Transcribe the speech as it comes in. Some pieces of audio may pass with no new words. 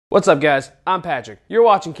What's up, guys? I'm Patrick. You're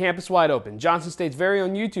watching Campus Wide Open, Johnson State's very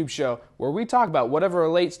own YouTube show where we talk about whatever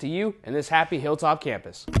relates to you and this happy Hilltop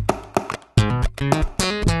campus.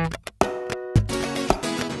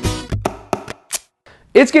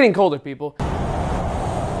 It's getting colder, people.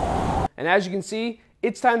 And as you can see,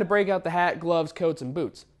 it's time to break out the hat, gloves, coats, and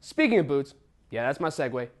boots. Speaking of boots, yeah, that's my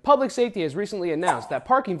segue. Public Safety has recently announced that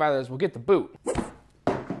parking violators will get the boot.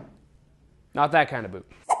 Not that kind of boot.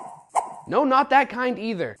 No, not that kind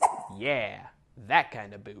either. Yeah, that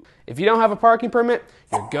kind of boot. If you don't have a parking permit,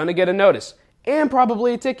 you're gonna get a notice. And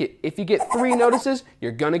probably a ticket. If you get 3 notices,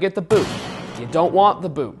 you're gonna get the boot. You don't want the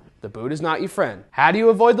boot. The boot is not your friend. How do you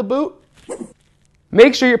avoid the boot?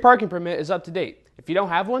 Make sure your parking permit is up to date. If you don't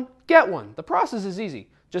have one, get one. The process is easy.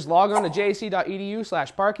 Just log on to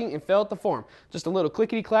jac.edu/parking and fill out the form. Just a little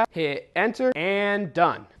clickety-clap, hit enter, and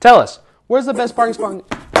done. Tell us, where's the best parking spot?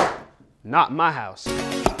 Not my house.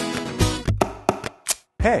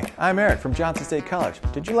 Hey, I'm Eric from Johnson State College.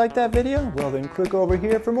 Did you like that video? Well then click over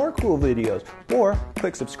here for more cool videos, or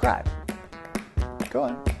click subscribe. Go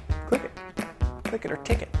on, click it. Click it or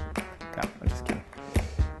ticket. No, I'm just kidding.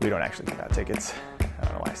 We don't actually give out tickets. I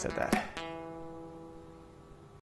don't know why I said that.